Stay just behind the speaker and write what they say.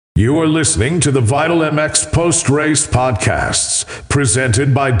You are listening to the Vital MX Post-Race Podcasts,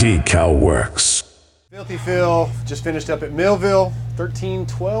 presented by Decal Works. Filthy Phil just finished up at Millville,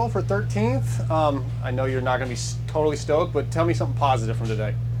 13-12 or 13th. I know you're not going to be totally stoked, but tell me something positive from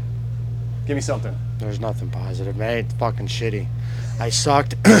today. Give me something. There's nothing positive, man. It's fucking shitty. I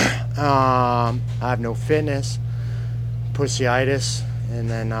sucked. I have no fitness, pussyitis, and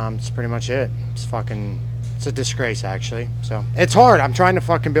then that's pretty much it. It's a disgrace, actually. So it's hard. I'm trying to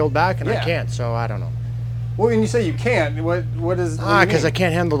fucking build back, and I can't. So I don't know. Well, when you say you can't, what is? Because I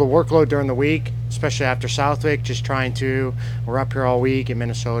can't handle the workload during the week, especially after Southwick. Just trying to. We're up here all week in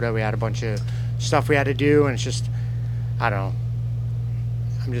Minnesota. We had a bunch of stuff we had to do, and it's just, I don't know.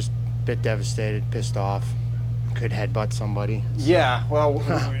 I'm just a bit devastated, pissed off. Could headbutt somebody. So. Yeah. Well,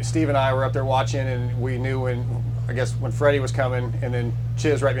 Steve and I were up there watching, and we knew when Freddie was coming, and then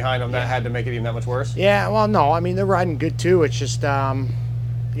Chiz right behind him, that had to make it even that much worse. Yeah. Well, no. I mean, they're riding good too. It's just.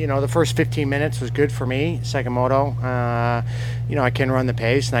 The first 15 minutes was good for me, second moto. I can run the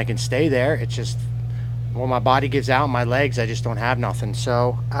pace and I can stay there. It's just, when my body gives out, my legs, I just don't have nothing.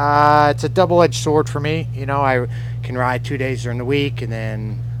 So it's a double-edged sword for me. I can ride 2 days during the week, and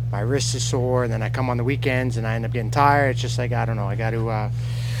then my wrist is sore, and then I come on the weekends and I end up getting tired. It's just like, I don't know. I got to,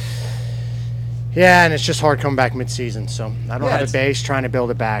 and it's just hard coming back mid-season. So I don't have a base, trying to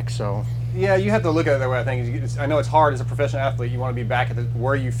build it back. So. Yeah, you have to look at it that way, I think. I know it's hard as a professional athlete. You want to be back at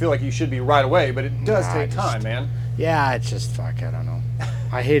where you feel like you should be right away, but it does take time, man. Yeah, it's just, I don't know.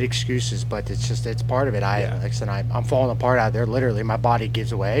 I hate excuses, but it's part of it. Like I said, I'm falling apart out there. Literally, my body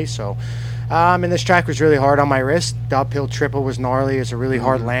gives away. So, and this track was really hard on my wrist. The uphill triple was gnarly. It was a really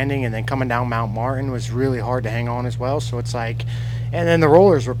hard landing, and then coming down Mount Martin was really hard to hang on as well. So it's like, and then the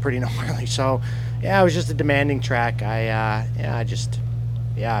rollers were pretty gnarly. So, yeah, it was just a demanding track. I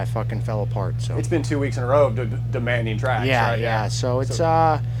fucking fell apart. So it's been 2 weeks in a row of demanding tracks. Yeah, right? Yeah. So it's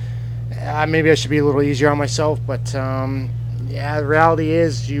maybe I should be a little easier on myself, but the reality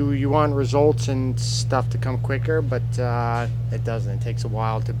is you want results and stuff to come quicker, but it doesn't. It takes a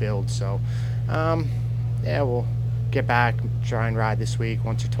while to build. So we'll get back, try and ride this week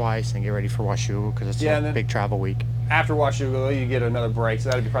once or twice, and get ready for Washougal because it's a big travel week. After Washougal, you get another break, so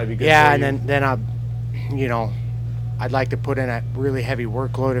that'd probably be good. Yeah, for and then I'd like to put in a really heavy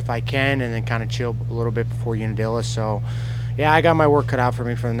workload if I can, and then kind of chill a little bit before Unadilla. So, I got my work cut out for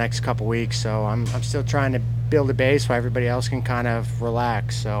me for the next couple weeks. So I'm still trying to build a base so everybody else can kind of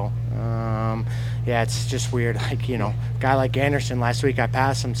relax. So, it's just weird. Like, a guy like Anderson, last week I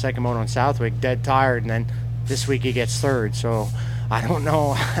passed him second moto on Southwick, dead tired, and then this week he gets third. So I don't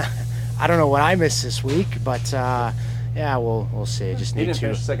know. I don't know what I missed this week, but we'll see. Just need he didn't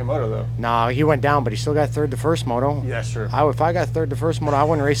finish the second moto, though. No, he went down, but he still got third the first moto. Yeah, sure. If I got third the first moto, I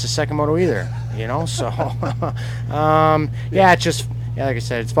wouldn't race the second moto either, So, it's just, like I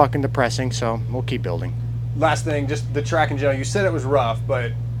said, it's fucking depressing, so we'll keep building. Last thing, just the track in general. You said it was rough,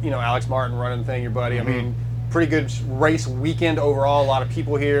 but, Alex Martin running the thing, your buddy, I mean, pretty good race weekend overall. A lot of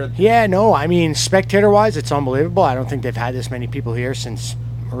people here. Yeah, no, I mean, spectator-wise, it's unbelievable. I don't think they've had this many people here since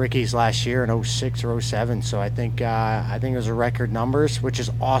Ricky's last year in 06 or 07, so I think it was a record numbers, which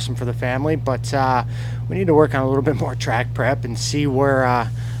is awesome for the family, but we need to work on a little bit more track prep and see where I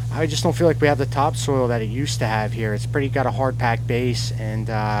just don't feel like we have the topsoil that it used to have here. It's got a hard packed base, and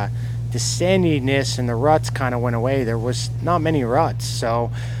the sandiness and the ruts kind of went away. There was not many ruts,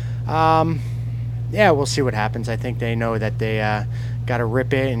 so we'll see what happens. I think they know that they got to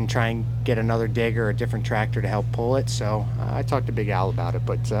rip it and try and get another digger or a different tractor to help pull it. So I talked to Big Al about it,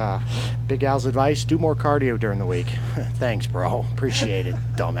 but Big Al's advice, do more cardio during the week. Thanks, bro. Appreciate it,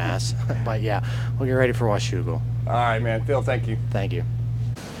 dumbass. But we'll get ready for Washougal. All right, man. Phil, thank you. Thank you.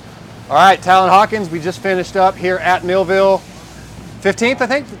 All right, Talon Hawkins, we just finished up here at Millville. 15th, I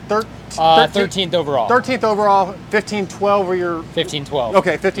think? 13th overall. 13th overall, 15-12 were your... 15-12.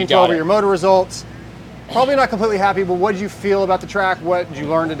 Okay, 15-12 were your motor results. Probably not completely happy, but what did you feel about the track? What did you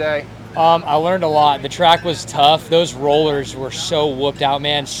learn today? I learned a lot. The track was tough. Those rollers were so whooped out,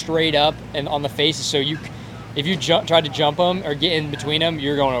 man, straight up and on the faces. So if you tried to jump them or get in between them,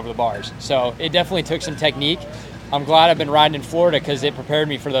 you're going over the bars. So it definitely took some technique. I'm glad I've been riding in Florida because it prepared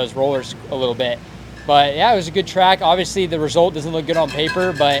me for those rollers a little bit. But it was a good track. Obviously, the result doesn't look good on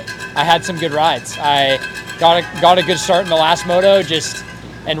paper, but I had some good rides. I got a good start in the last moto,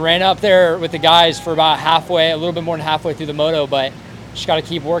 and ran up there with the guys for about halfway, a little bit more than halfway through the moto, but just got to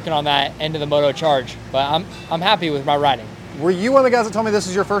keep working on that end of the moto charge. But I'm happy with my riding. Were you one of the guys that told me this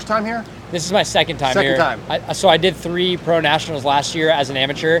is your first time here? This is my second time here. Second time. So I did 3 Pro Nationals last year as an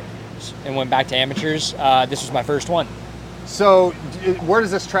amateur and went back to amateurs. This was my first one. So where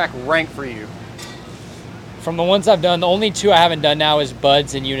does this track rank for you? From the ones I've done, the only 2 I haven't done now is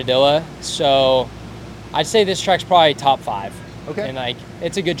Buds and Unadilla. So I'd say this track's probably top 5. Okay. And like,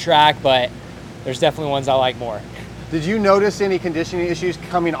 it's a good track, but there's definitely ones I like more. Did you notice any conditioning issues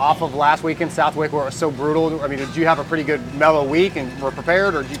coming off of last week in Southwick where it was so brutal? I mean, did you have a pretty good mellow week and were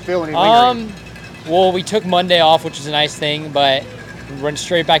prepared, or did you feel any lingering? Well, we took Monday off, which is a nice thing, but went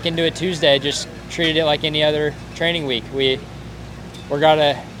straight back into it Tuesday. Just treated it like any other training week. We're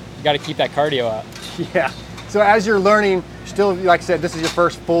gotta keep that cardio up. Yeah. So as you're learning, still, like I said, this is your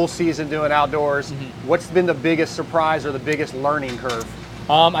first full season doing outdoors. Mm-hmm. What's been the biggest surprise or the biggest learning curve?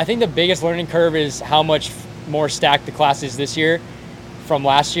 I think the biggest learning curve is how much more stacked the class is this year from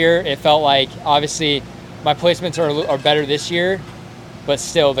last year. It felt like, obviously, my placements are better this year, but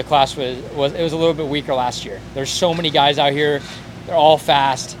still the class was a little bit weaker last year. There's so many guys out here. They're all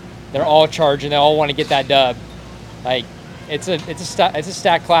fast. They're all charging. They all want to get that dub. Like, it's a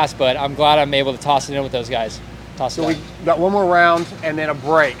stacked class, but I'm glad I'm able to toss it in with those guys. So we got one more round and then a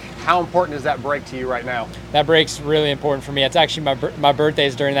break. How important is that break to you right now? That break's really important for me. It's actually my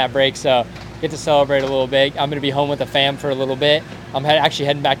birthday's during that break, so get to celebrate a little bit. I'm going to be home with the fam for a little bit. I'm actually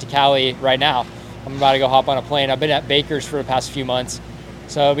heading back to Cali right now. I'm about to go hop on a plane. I've been at Baker's for the past few months,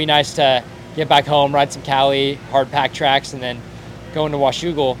 so it'd be nice to get back home, ride some Cali hard pack tracks, and then go into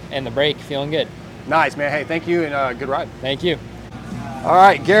Washougal and the break feeling good. Nice, man. Hey, thank you, and good ride. Thank you. All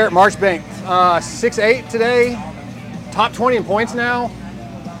right, Garrett Marchbanks, 6'8" today, top 20 in points now.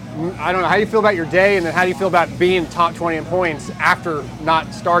 I don't know, how do you feel about your day, and then how do you feel about being top 20 in points after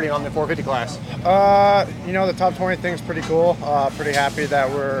not starting on the 450 class? The top 20 thing's pretty cool. Pretty happy that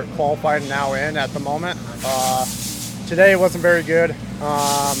we're qualified now at the moment. Today wasn't very good.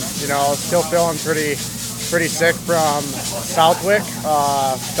 Still feeling pretty sick from Southwick.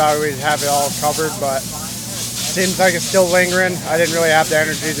 Thought we'd have it all covered, but seems like it's still lingering. I didn't really have the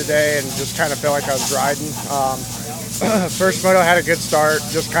energy today and just kind of felt like I was riding. First moto had a good start,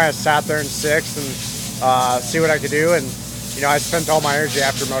 just kind of sat there in 6th and see what I could do. And, I spent all my energy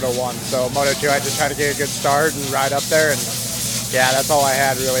after Moto 1. So Moto 2, I just tried to get a good start and ride up there. And, yeah, that's all I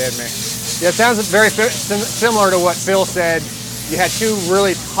had really in me. Yeah, it sounds very similar to what Phil said. You had 2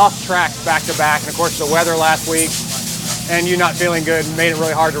 really tough tracks back-to-back, and, of course, the weather last week, and you not feeling good made it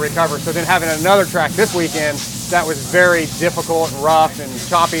really hard to recover. So then having another track this weekend that was very difficult and rough and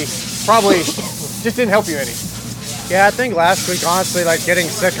choppy probably just didn't help you any. Yeah, I think last week, honestly, like getting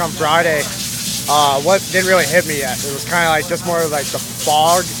sick on Friday, what didn't really hit me yet. It was kind of like just more like the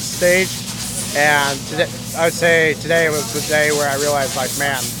fog stage. And today, I would say today was the day where I realized, like,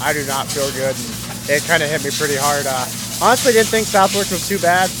 man, I do not feel good. And it kind of hit me pretty hard. Honestly, didn't think Southwick was too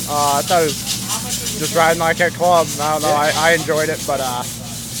bad. I thought it was just riding like a club. I don't know, I enjoyed it. But,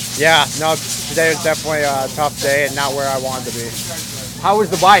 today was definitely a tough day and not where I wanted to be. How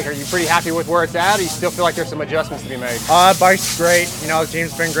was the bike? Are you pretty happy with where it's at, or you still feel like there's some adjustments to be made? Bike's great. The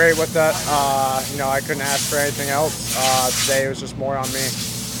team's been great with it. I couldn't ask for anything else. Today it was just more on me.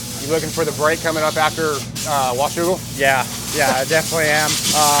 You looking for the break coming up after Washougal? Yeah, I definitely am.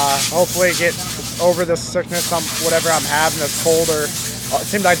 Hopefully get over this sickness, whatever I'm having that's colder. It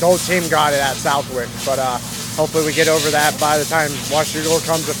seems like the whole team got it at Southwick, but hopefully we get over that by the time Washougal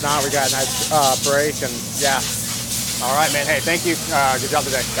comes. If not, we got a nice break, and yeah. All right, man. Hey, thank you. Good job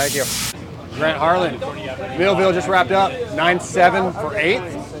today. Thank you. Grant Harlan, Millville just wrapped up, 9-7 for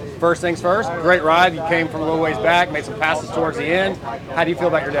 8th. First things first, great ride. You came from a little ways back, made some passes towards the end. How do you feel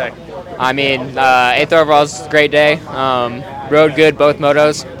about your day? I mean, 8th overall was a great day. Rode good, both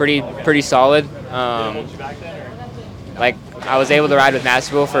motos, pretty solid. I was able to ride with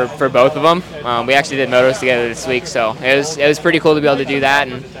Masterville for both of them. We actually did motos together this week, so it was pretty cool to be able to do that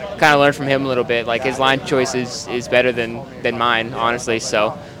and kind of learn from him a little bit. Like, his line choice is better than mine, honestly.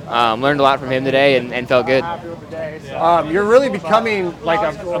 So learned a lot from him today and felt good. You're really becoming like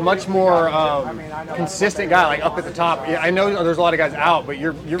a much more consistent guy, like up at the top. I know there's a lot of guys out, but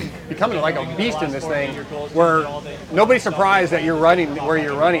you're becoming like a beast in this thing where nobody's surprised that you're running where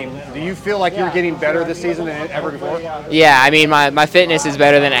you're running. Do you feel like you're getting better this season than ever before? Yeah, I mean, my fitness is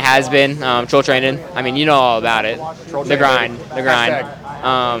better than it has been. Trail training, I mean, you know all about it. The grind.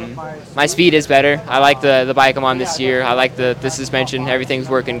 My speed is better. I like the bike I'm on this year. I like the suspension. Everything's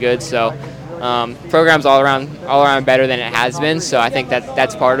working good. So program's all around better than it has been. So I think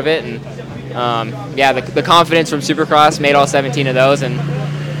that's part of it. And the confidence from Supercross made all 17 of those, and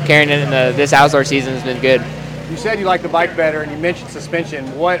carrying it in this outdoor season has been good. You said you like the bike better, and you mentioned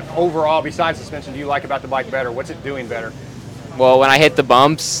suspension. What overall, besides suspension, do you like about the bike better? What's it doing better? Well, when I hit the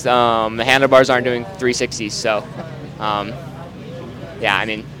bumps, the handlebars aren't doing 360s. So, I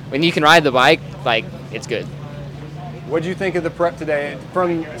mean, when you can ride the bike, like, it's good. What did you think of the prep today?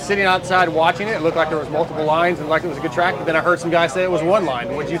 From sitting outside watching it, it looked like there was multiple lines and like it was a good track, but then I heard some guys say it was one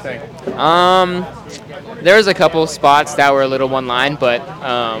line. What did you think? There was a couple spots that were a little one line, but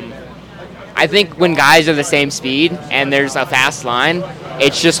I think when guys are the same speed and there's a fast line,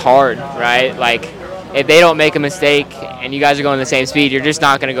 it's just hard, right? Like, if they don't make a mistake and you guys are going the same speed, you're just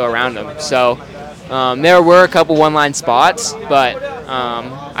not going to go around them. So there were a couple one-line spots, but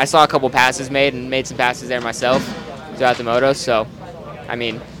I saw a couple passes made some passes there myself throughout the moto. So, I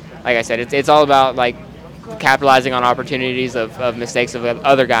mean, like I said, it's all about, like, capitalizing on opportunities of mistakes of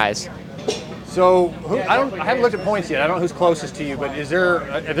other guys. So I haven't looked at points yet. I don't know who's closest to you, but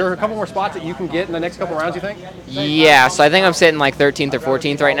are there a couple more spots that you can get in the next couple rounds, you think? Yeah, so I think I'm sitting like 13th or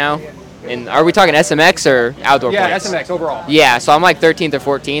 14th right now. And are we talking SMX or outdoor points? Yeah, SMX overall. Yeah, so I'm like 13th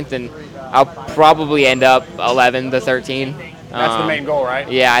or 14th, and I'll probably end up 11 to 13. That's the main goal, right?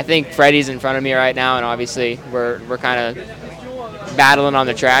 Yeah, I think Freddie's in front of me right now, and obviously we're kind of battling on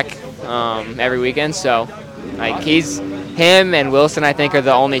the track every weekend. So, like, him and Wilson, I think, are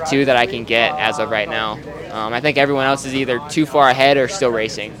the only two that I can get as of right now. I think everyone else is either too far ahead or still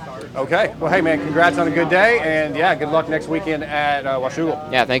racing. Okay. Well, hey, man, congrats on a good day, and, yeah, good luck next weekend at Washougal.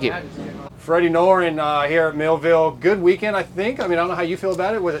 Yeah, thank you. Freddie Noren here at Millville. Good weekend, I think. I mean, I don't know how you feel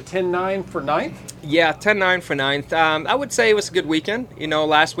about it. Was it 10-9 for 9th? Yeah, 10-9 for 9th. I would say it was a good weekend. You know,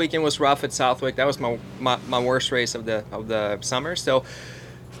 last weekend was rough at Southwick. That was my worst race of the summer. So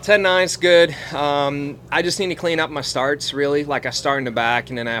 10-9 is good. I just need to clean up my starts, really. Like, I start in the back,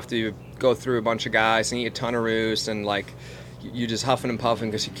 and then I have to go through a bunch of guys and eat a ton of roost, and, like, you're just huffing and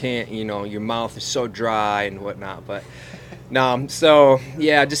puffing because you can't, you know, your mouth is so dry and whatnot. But no, so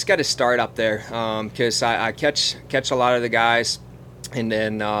yeah, just got to start up there because I catch a lot of the guys, and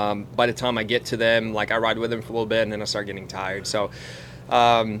then by the time I get to them, like, I ride with them for a little bit, and then I start getting tired. So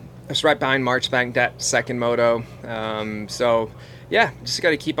I was right behind Marchbanks that second moto. So yeah, just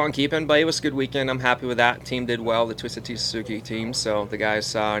got to keep on keeping. But it was a good weekend. I'm happy with that. Team did well, the Twisted Tea Suzuki team. So the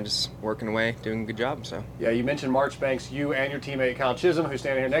guys just working away, doing a good job. So yeah, you mentioned Marchbanks. You and your teammate Kyle Chisholm, who's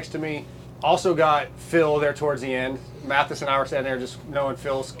standing here next to me, also got Phil there towards the end. Mathis and I were standing there just knowing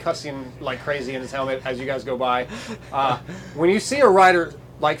Phil's cussing like crazy in his helmet as you guys go by. When you see a rider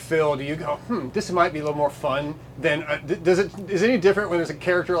like Phil, do you go, this might be a little more fun than is it any different when there's a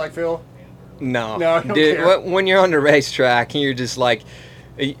character like Phil? No, I don't dude, care. when you're on the racetrack and you're just like,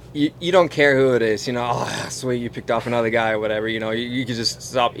 you don't care who it is, you know. Oh, sweet, you picked off another guy or whatever. You know, you can just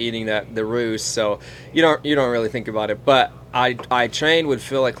stop eating the roost, so you don't really think about it. But I train with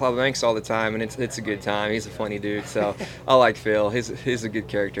Phil at Club Banks all the time, and it's a good time. He's a funny dude, so I like Phil. He's a good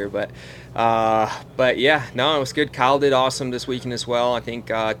character. But yeah, no, it was good. Kyle did awesome this weekend as well. I think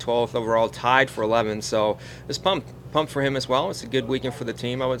 12th overall, tied for 11. So it's pumped for him as well. It's a good weekend for the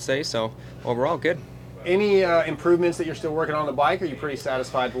team, I would say. So overall, good. Any improvements that you're still working on the bike, or are you pretty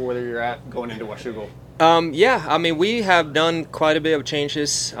satisfied with where you're at going into Washougal? Yeah, I mean, we have done quite a bit of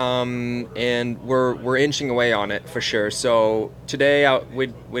changes, and we're inching away on it for sure. So today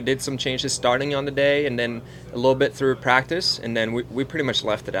we did some changes starting on the day, and then a little bit through practice, and then we pretty much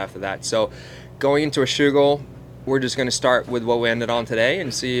left it after that. So going into Washougal, we're just going to start with what we ended on today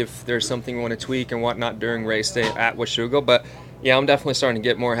and see if there's something we want to tweak and whatnot during race day at Washougal. But yeah, I'm definitely starting to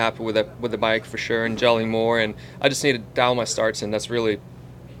get more happy with the bike for sure, and gelling more. And I just need to dial my starts in. That's really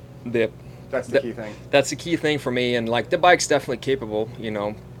That's the key thing. That's the key thing for me. And like, the bike's definitely capable. You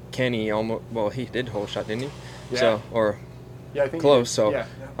know, Kenny he did whole shot, didn't he? Yeah. So, or yeah, I think close. So yeah.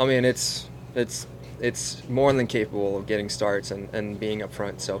 I mean, it's more than capable of getting starts and being up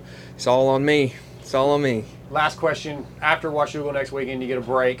front. So it's all on me. It's all on me. Last question. After Washougal next weekend, you get a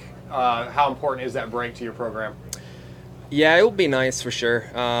break. How important is that break to your program? Yeah, it will be nice for sure.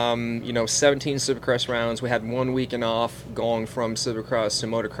 17 Supercross rounds. We had 1 weekend off going from Supercross to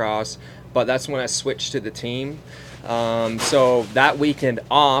motocross, but that's when I switched to the team. So that weekend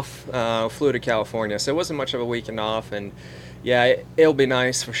off, flew to California. So it wasn't much of a weekend off, and yeah, it'll be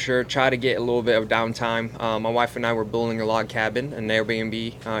nice for sure. Try to get a little bit of downtime. My wife and I were building a log cabin, an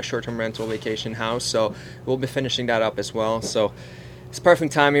Airbnb, short-term rental vacation house. So we'll be finishing that up as well. So it's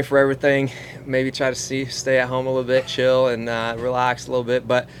perfect timing for everything. Maybe try to stay at home a little bit, chill, and relax a little bit.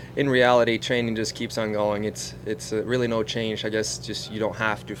 But in reality, training just keeps on going. It's really no change. I guess just you don't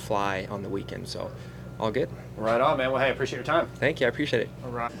have to fly on the weekend. So all good. Right on, man. Well, hey, I appreciate your time. Thank you. I appreciate it. All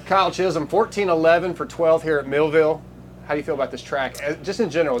right. Kyle Chisholm, 14-11 for 12th here at Millville. How do you feel about this track? Just in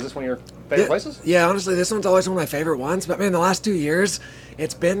general, is this one of your favorite places? Yeah, honestly, this one's always one of my favorite ones. But, man, the last 2 years,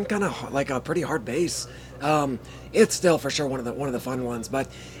 it's been kind of like a pretty hard base. It's still for sure one of the fun ones, but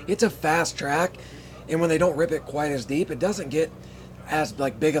it's a fast track, and when they don't rip it quite as deep, it doesn't get as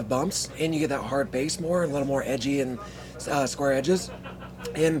like big of bumps, and you get that hard base more, a little more edgy and square edges.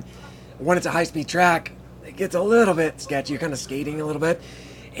 And when it's a high-speed track, it gets a little bit sketchy. You're kind of skating a little bit,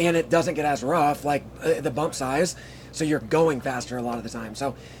 and it doesn't get as rough like the bump size, so you're going faster a lot of the time.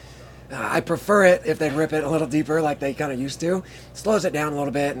 So I prefer it if they rip it a little deeper like they kind of used to. Slows it down a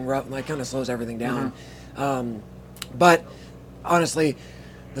little bit and like kind of slows everything down. But honestly,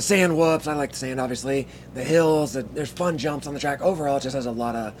 the sand whoops. I like the sand, obviously. The hills. There's fun jumps on the track. Overall, it just has a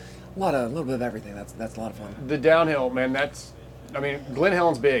little bit of everything. That's a lot of fun. The downhill, man. Glen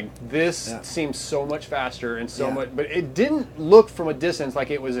Helen's big. This seems so much faster and so much, but it didn't look from a distance like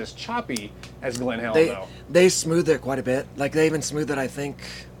it was as choppy as Glen Helen, though. They smoothed it quite a bit. Like they even smoothed it, I think,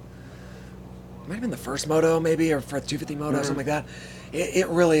 might have been the first moto maybe, or for 250 moto, something like that. It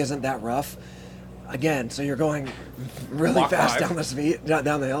really isn't that rough. Again, so you're going really fast down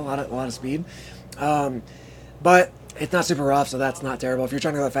the hill, a lot of speed. But it's not super rough, so that's not terrible. If you're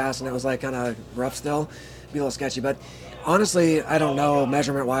trying to go fast and it was like kind of rough still, it'd be a little sketchy. But honestly, I don't know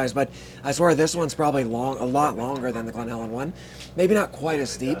measurement-wise, but I swear this one's probably a lot longer than the Glen Helen one. Maybe not quite as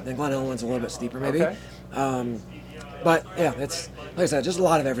steep. The Glen Helen one's a little bit steeper, maybe. Okay. But yeah, it's like I said, just a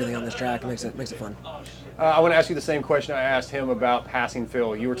lot of everything on this track. It makes it fun. I want to ask you the same question I asked him about passing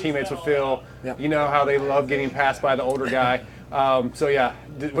Phil. You were teammates with Phil. Yep. You know how they love getting passed by the older guy. So yeah,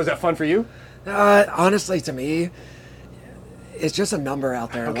 was that fun for you? Honestly, to me, it's just a number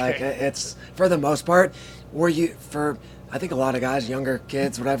out there. Okay. Like it's for the most part, I think a lot of guys, younger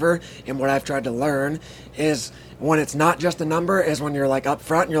kids, whatever, and what I've tried to learn is when it's not just a number, is when you're like up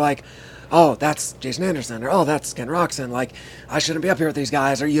front and you're like, oh, that's Jason Anderson, or oh, that's Ken Roxon. Like, I shouldn't be up here with these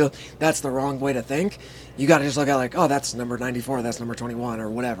guys, or that's the wrong way to think. You got to just look at like, oh, that's number 94, that's number 21, or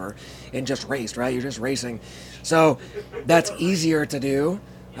whatever, and just race, right? You're just racing. So that's easier to do,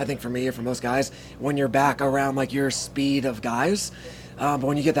 I think, for me or for most guys, when you're back around like your speed of guys. But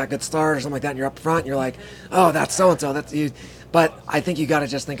when you get that good start or something like that, and you're up front, you're like, oh, that's so-and-so, that's you. But I think you got to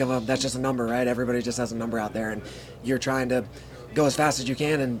just think of them, that's just a number, right? Everybody just has a number out there, and you're trying to go as fast as you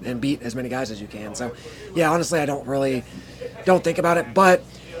can and beat as many guys as you can. So, yeah, honestly, I don't think about it. But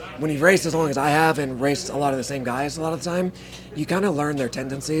when you've raced as long as I have and raced a lot of the same guys a lot of the time, you kind of learn their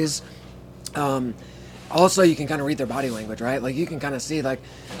tendencies. Also, you can kind of read their body language, right? Like, you can kind of see, like,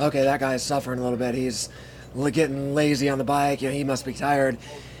 okay, that guy's suffering a little bit. He's getting lazy on the bike. He must be tired.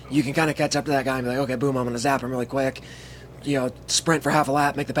 You can kind of catch up to that guy and be like, okay, boom, I'm going to zap him really quick. Sprint for half a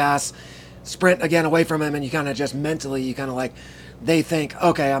lap, make the pass. Sprint again away from him, and you kind of just mentally, they think,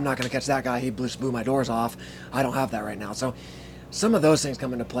 okay, I'm not going to catch that guy. He blew my doors off. I don't have that right now. So some of those things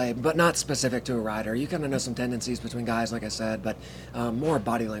come into play, but not specific to a rider. You kind of know some tendencies between guys, like I said, but more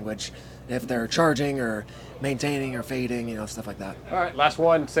body language, if they're charging or maintaining or fading, stuff like that. All right, last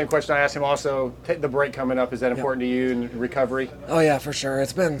one. Same question I asked him also. The break coming up, is that important to you in recovery? Oh, yeah, for sure.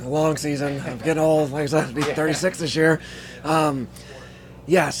 It's been a long season. I'm getting old. Like I said, I'll be 36 this year.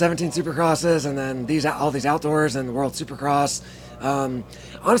 17 Supercrosses, and then all these outdoors and the World Supercross.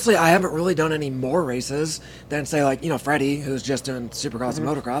 Honestly, I haven't really done any more races than, say, like, Freddie, who's just doing Supercross and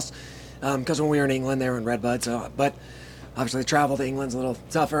motocross. Because when we were in England, they were in Redbud. But obviously, travel to England's a little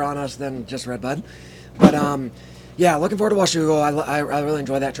tougher on us than just Redbud. But looking forward to Washougal. I really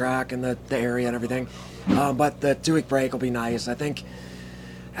enjoy that track and the area and everything. But the 2-week break will be nice. I think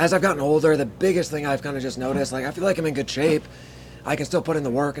as I've gotten older, the biggest thing I've kind of just noticed, like, I feel like I'm in good shape. I can still put in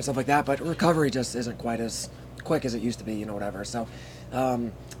the work and stuff like that, but recovery just isn't quite as quick as it used to be, whatever. So,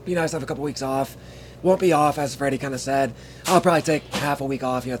 be nice to have a couple weeks off. Won't be off, as Freddie kind of said. I'll probably take half a week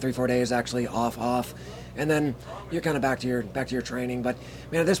off, 3-4 days actually off. And then you're kind of back to your training. But,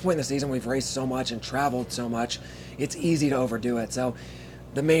 man, at this point in the season, we've raced so much and traveled so much, it's easy to overdo it. So,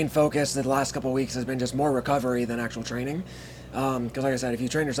 the main focus the last couple of weeks has been just more recovery than actual training. Because, like I said, if you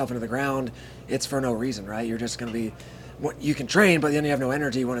train yourself into the ground, it's for no reason, right? You're just going to be... You can train, but then you have no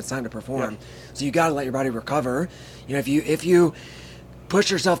energy when it's time to perform. Yeah. So you got to let your body recover. If you push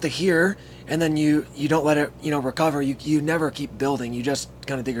yourself to here and then you don't let it recover, you never keep building. You just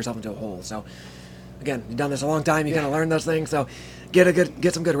kind of dig yourself into a hole. So again, you've done this a long time. You kind of learn those things. So get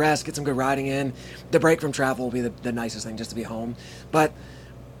some good rest, get some good riding in. The break from travel will be the nicest thing, just to be home. But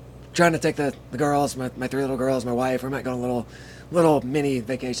trying to take the girls, my 3 little girls, my wife, we might go on a little mini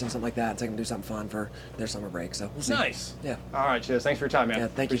vacation, something like that, and take them to do something fun for their summer break. So we'll see. Nice. Yeah. All right, Chiz. Thanks for your time, man. Yeah,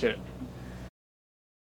 thank you. Appreciate it.